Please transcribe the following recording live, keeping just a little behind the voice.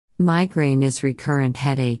Migraine is recurrent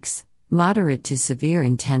headaches, moderate to severe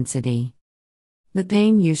intensity. The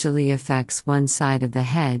pain usually affects one side of the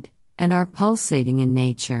head, and are pulsating in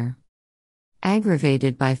nature.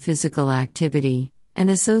 Aggravated by physical activity,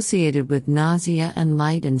 and associated with nausea and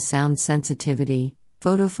light and sound sensitivity,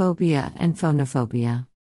 photophobia and phonophobia.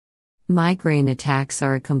 Migraine attacks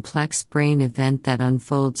are a complex brain event that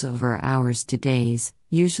unfolds over hours to days,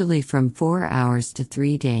 usually from 4 hours to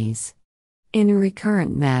 3 days. In a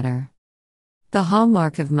recurrent manner. The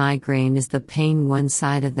hallmark of migraine is the pain one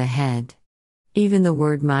side of the head. Even the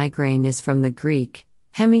word migraine is from the Greek,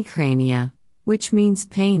 hēmikrāníā, which means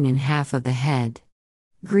pain in half of the head.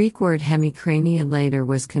 Greek word hemigranea later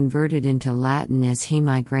was converted into Latin as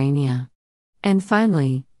hemigranea. And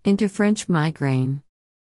finally, into French migraine.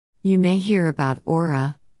 You may hear about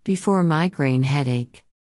aura before migraine headache.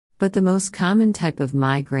 But the most common type of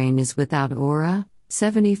migraine is without aura,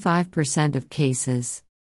 75% of cases.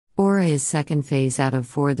 Aura is second phase out of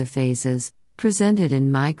 4 the phases presented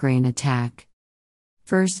in migraine attack.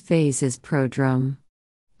 First phase is prodrome.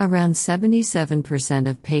 Around 77%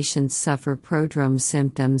 of patients suffer prodrome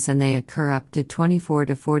symptoms and they occur up to 24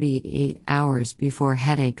 to 48 hours before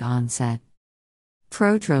headache onset.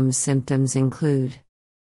 Prodrome symptoms include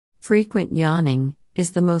frequent yawning,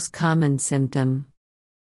 is the most common symptom.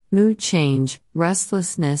 Mood change,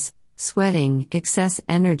 restlessness, sweating, excess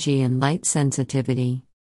energy and light sensitivity.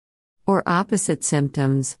 Or opposite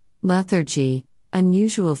symptoms, lethargy,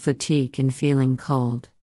 unusual fatigue and feeling cold.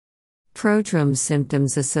 Prodrome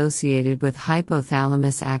symptoms associated with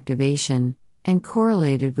hypothalamus activation, and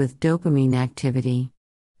correlated with dopamine activity.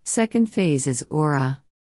 Second phase is aura.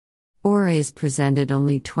 Aura is presented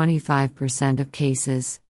only 25% of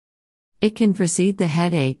cases. It can precede the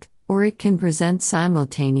headache, or it can present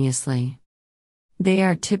simultaneously. They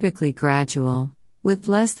are typically gradual, with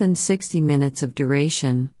less than 60 minutes of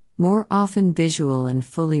duration, more often visual and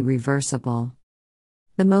fully reversible.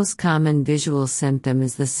 The most common visual symptom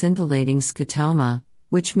is the scintillating scotoma,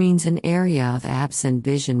 which means an area of absent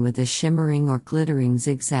vision with a shimmering or glittering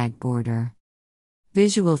zigzag border.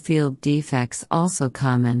 Visual field defects also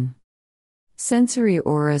common. Sensory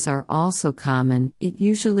auras are also common. It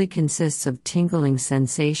usually consists of tingling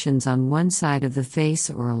sensations on one side of the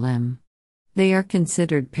face or a limb. They are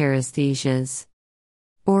considered paresthesias.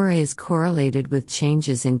 Aura is correlated with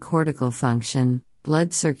changes in cortical function,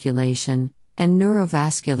 blood circulation, and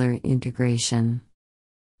neurovascular integration.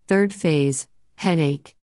 Third phase,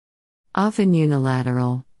 headache. Often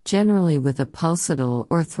unilateral, generally with a pulsatil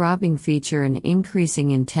or throbbing feature and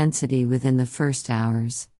increasing intensity within the first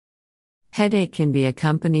hours. Headache can be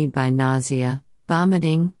accompanied by nausea,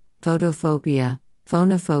 vomiting, photophobia,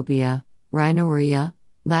 phonophobia, rhinorrhea,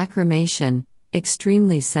 lacrimation,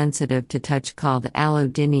 extremely sensitive to touch called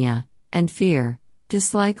allodynia, and fear,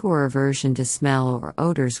 dislike or aversion to smell or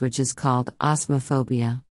odors which is called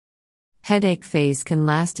osmophobia. Headache phase can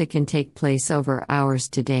last. It can take place over hours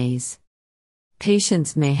to days.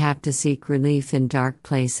 Patients may have to seek relief in dark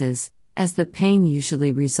places, as the pain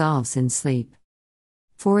usually resolves in sleep.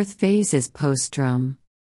 Fourth phase is postdrome.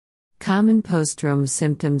 Common postdrome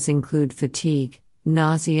symptoms include fatigue,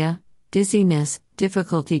 nausea, dizziness,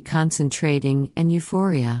 difficulty concentrating, and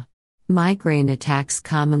euphoria. Migraine attacks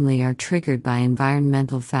commonly are triggered by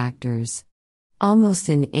environmental factors. Almost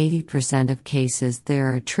in 80% of cases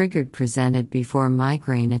there are triggered presented before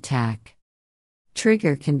migraine attack.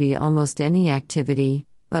 Trigger can be almost any activity,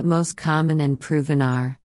 but most common and proven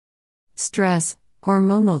are stress,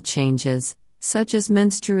 hormonal changes, such as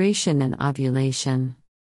menstruation and ovulation.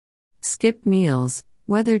 Skipped meals,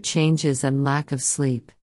 weather changes and lack of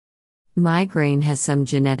sleep. Migraine has some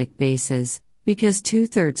genetic basis, because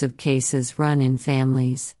 2/3 of cases run in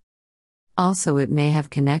families. Also it may have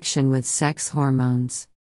connection with sex hormones.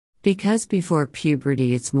 Because before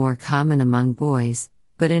puberty it's more common among boys,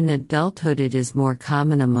 but in adulthood it is more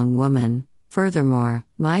common among women. Furthermore,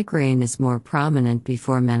 migraine is more prominent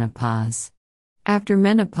before menopause. After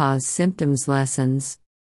menopause symptoms lessens.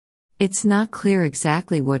 It's not clear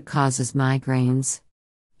exactly what causes migraines.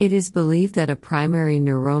 It is believed that a primary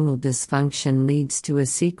neuronal dysfunction leads to a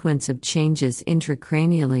sequence of changes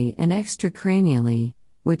intracranially and extracranially,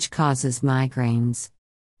 which causes migraines.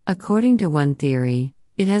 According to one theory,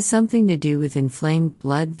 it has something to do with inflamed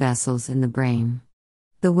blood vessels in the brain.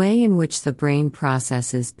 The way in which the brain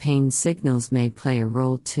processes pain signals may play a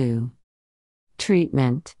role too.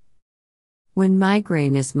 Treatment. When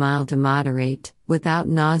migraine is mild to moderate, without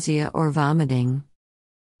nausea or vomiting.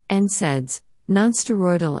 NSAIDs,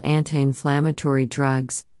 nonsteroidal anti-inflammatory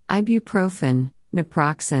drugs, ibuprofen,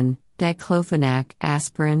 naproxen, diclofenac,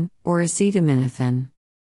 aspirin, or acetaminophen.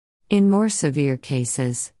 In more severe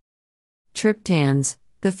cases, Triptans,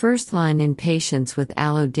 the first line in patients with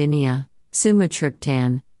allodynia,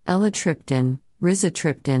 sumatriptan, elatriptan,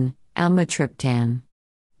 rizatriptan, almatriptan.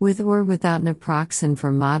 With or without naproxen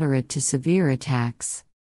for moderate to severe attacks.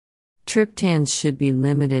 Triptans should be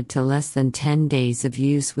limited to less than 10 days of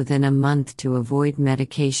use within a month to avoid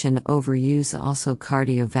medication overuse. Also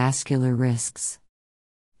cardiovascular risks.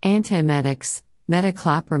 Antiemetics,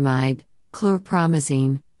 metoclopramide,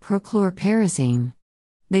 chlorpromazine, prochlorperazine.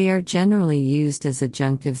 They are generally used as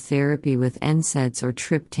adjunctive therapy with NSAIDs or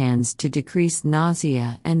triptans to decrease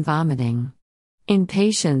nausea and vomiting. In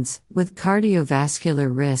patients with cardiovascular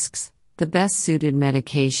risks, the best suited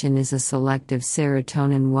medication is a selective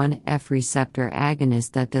serotonin 1F receptor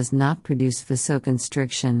agonist that does not produce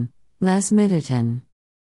vasoconstriction, lasmiditan.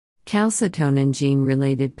 Calcitonin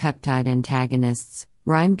gene-related peptide antagonists,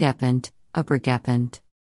 rimegepant, upargepant.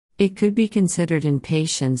 It could be considered in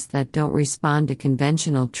patients that don't respond to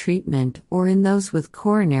conventional treatment or in those with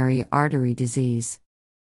coronary artery disease.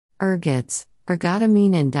 Ergots,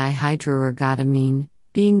 ergotamine and dihydroergotamine,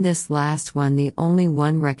 being this last one the only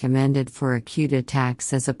one recommended for acute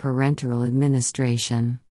attacks as a parenteral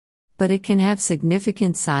administration. But it can have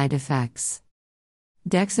significant side effects.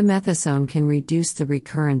 Dexamethasone can reduce the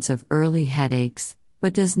recurrence of early headaches,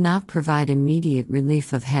 but does not provide immediate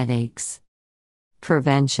relief of headaches.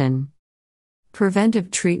 Prevention.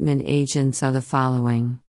 Preventive treatment agents are the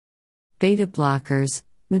following: beta blockers,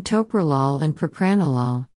 metoprolol and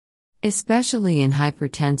propranolol, especially in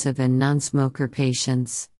hypertensive and non-smoker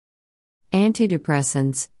patients.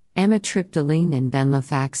 Antidepressants, amitriptyline and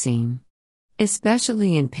venlafaxine,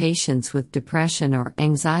 especially in patients with depression or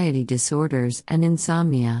anxiety disorders and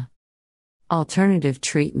insomnia. Alternative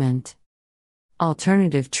treatment.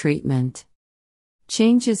 Alternative treatment.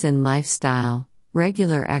 Changes in lifestyle,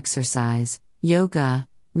 regular exercise, yoga,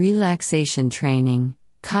 relaxation training,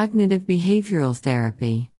 cognitive behavioral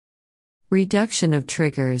therapy. Reduction of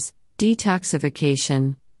triggers,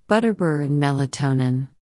 detoxification, butterbur and melatonin.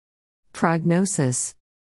 Prognosis.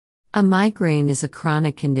 A migraine is a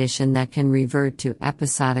chronic condition that can revert to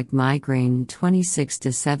episodic migraine in 26 to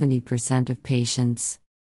 70% of patients.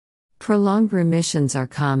 Prolonged remissions are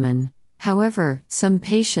common. However, some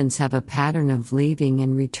patients have a pattern of leaving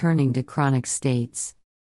and returning to chronic states.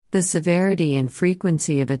 The severity and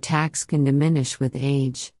frequency of attacks can diminish with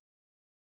age.